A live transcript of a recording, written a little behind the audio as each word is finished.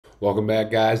Welcome back,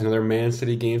 guys. Another Man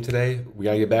City game today. We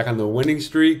gotta get back on the winning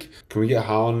streak. Can we get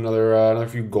Haaland another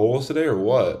few goals today, or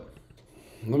what?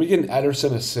 Let me get an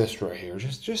Ederson assist right here.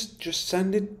 Just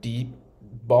send it deep.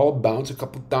 Ball bounce a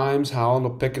couple times. Haaland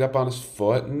will pick it up on his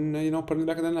foot and put it in the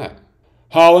back of the net.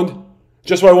 Haaland,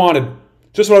 just what I wanted.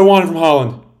 Just what I wanted from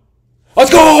Haaland. Let's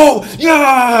go!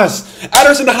 Yes!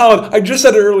 Ederson to Haaland. I just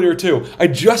said it earlier, too.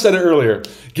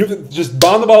 Just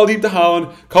bomb the ball deep to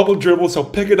Haaland. Couple dribbles, he'll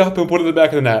pick it up and put it in the back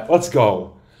of the net. Let's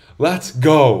go. Let's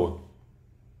go.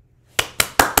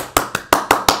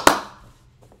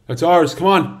 That's ours. Come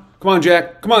on. Come on,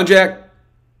 Jack. Come on, Jack.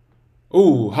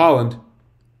 Ooh, Haaland.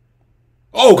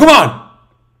 Oh, come on!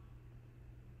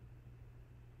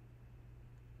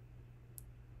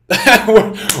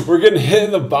 we're getting hit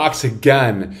in the box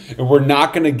again, and we're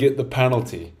not going to get the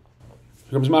penalty.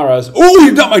 Here comes Mahrez. Oh,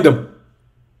 you dumped him.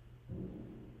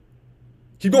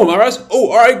 Keep going, Mahrez.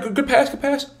 Oh, all right, good pass, good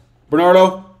pass.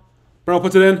 Bernardo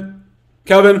puts it in.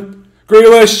 Kevin.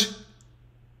 Grealish.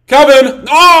 Kevin.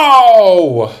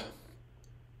 No!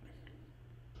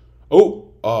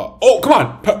 Oh, come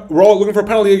on. We're all looking for a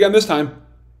penalty again this time.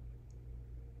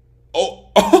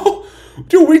 Oh,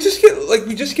 dude, we just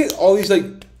get all these,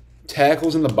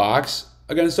 tackles in the box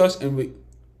against us, and we...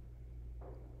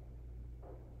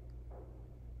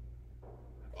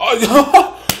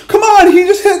 Oh, come on! He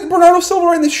just hit Bernardo Silva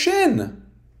right in the shin.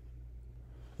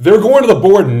 They're going to the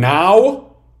board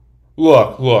now?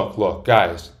 Look,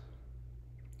 guys.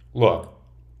 Look.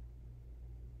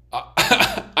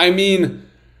 I mean,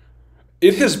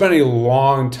 it has been a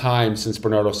long time since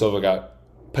Bernardo Silva got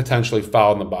potentially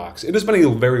fouled in the box. It has been a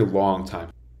very long time.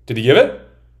 Did he give it?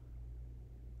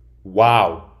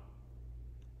 Wow.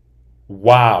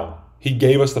 He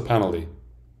gave us the penalty.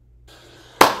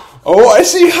 Oh, I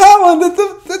see Haaland at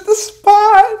the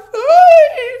spot.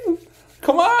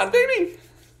 Come on, baby.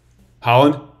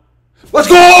 Haaland. Let's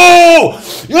go!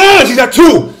 Yes, he's got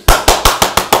two.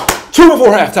 Two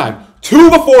before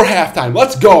halftime.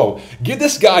 Let's go. Give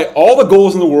this guy all the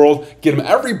goals in the world. Get him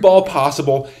every ball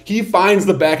possible. He finds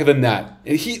the back of the net.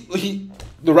 And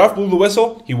the ref blew the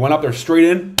whistle. He went up there straight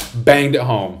in, banged it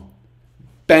home.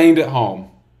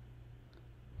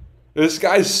 This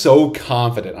guy's so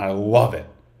confident. I love it.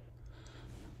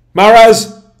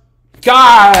 Mahrez.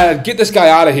 God, get this guy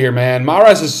out of here, man.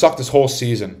 Mahrez has sucked this whole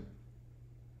season.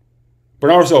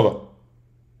 Bernardo Silva.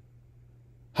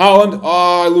 Haaland.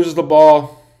 Oh, he loses the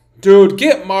ball. Dude,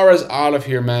 get Mahrez out of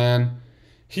here, man.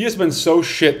 He has been so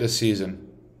shit this season.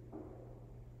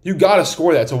 You got to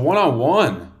score that. It's a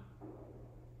one-on-one.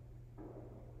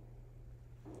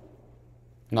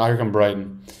 Now here come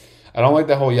Brighton. I don't like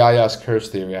that whole Yaya's curse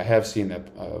theory. I have seen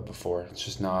that before. It's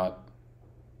just not.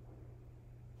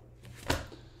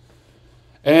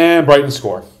 And Brighton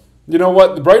score. You know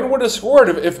what? Brighton would have scored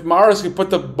if Mahrez could put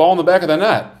the ball in the back of the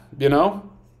net. You know?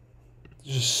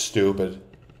 It's just stupid.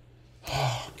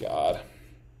 Oh, God.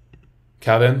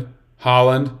 Kevin.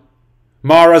 Haaland.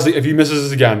 Mahrez, if he misses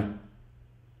this again.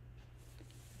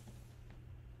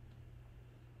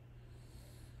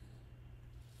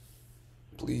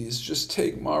 Please, just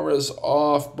take Mahrez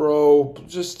off, bro.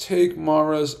 Just take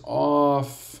Mahrez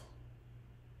off.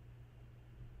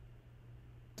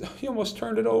 He almost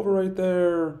turned it over right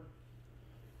there.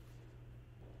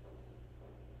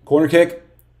 Corner kick.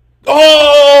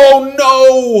 Oh,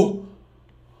 no!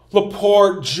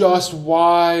 Laporte just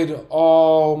wide.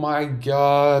 Oh, my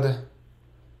God.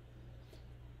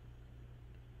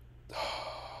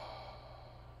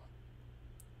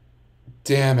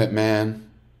 Damn it, man.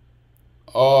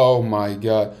 Oh, my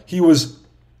God. He was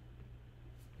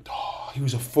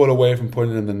a foot away from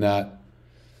putting it in the net.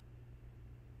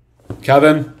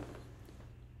 Kevin.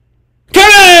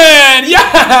 Kevin!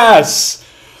 Yes!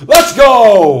 Let's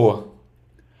go!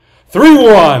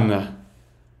 3-1.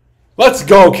 Let's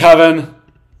go, Kevin.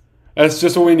 That's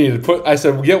just what we needed. I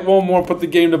said, get one more, put the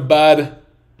game to bed.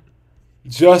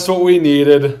 Just what we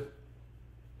needed.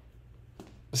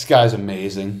 This guy's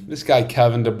amazing. This guy,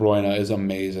 Kevin De Bruyne, is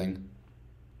amazing.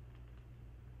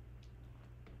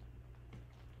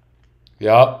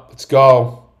 Yup, let's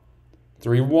go.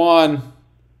 3-1.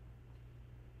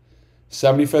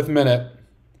 75th minute.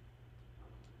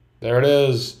 There it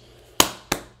is.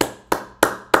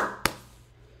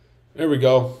 There we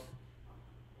go.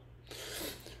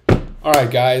 All right,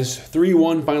 guys.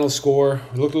 3-1 final score.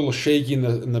 We looked a little shaky in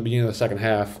the beginning of the second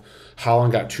half.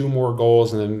 Haaland got 2 more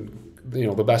goals, and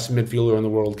then the best midfielder in the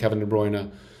world, Kevin De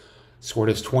Bruyne, scored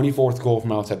his 24th goal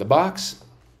from outside the box.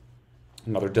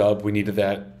 Another dub. We needed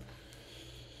that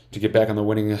to get back on the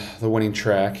winning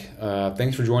track.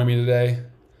 Thanks for joining me today.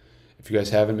 If you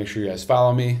guys haven't, make sure you guys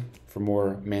follow me for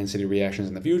more Man City reactions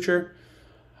in the future.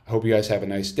 Hope you guys have a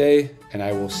nice day, and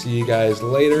I will see you guys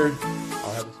later.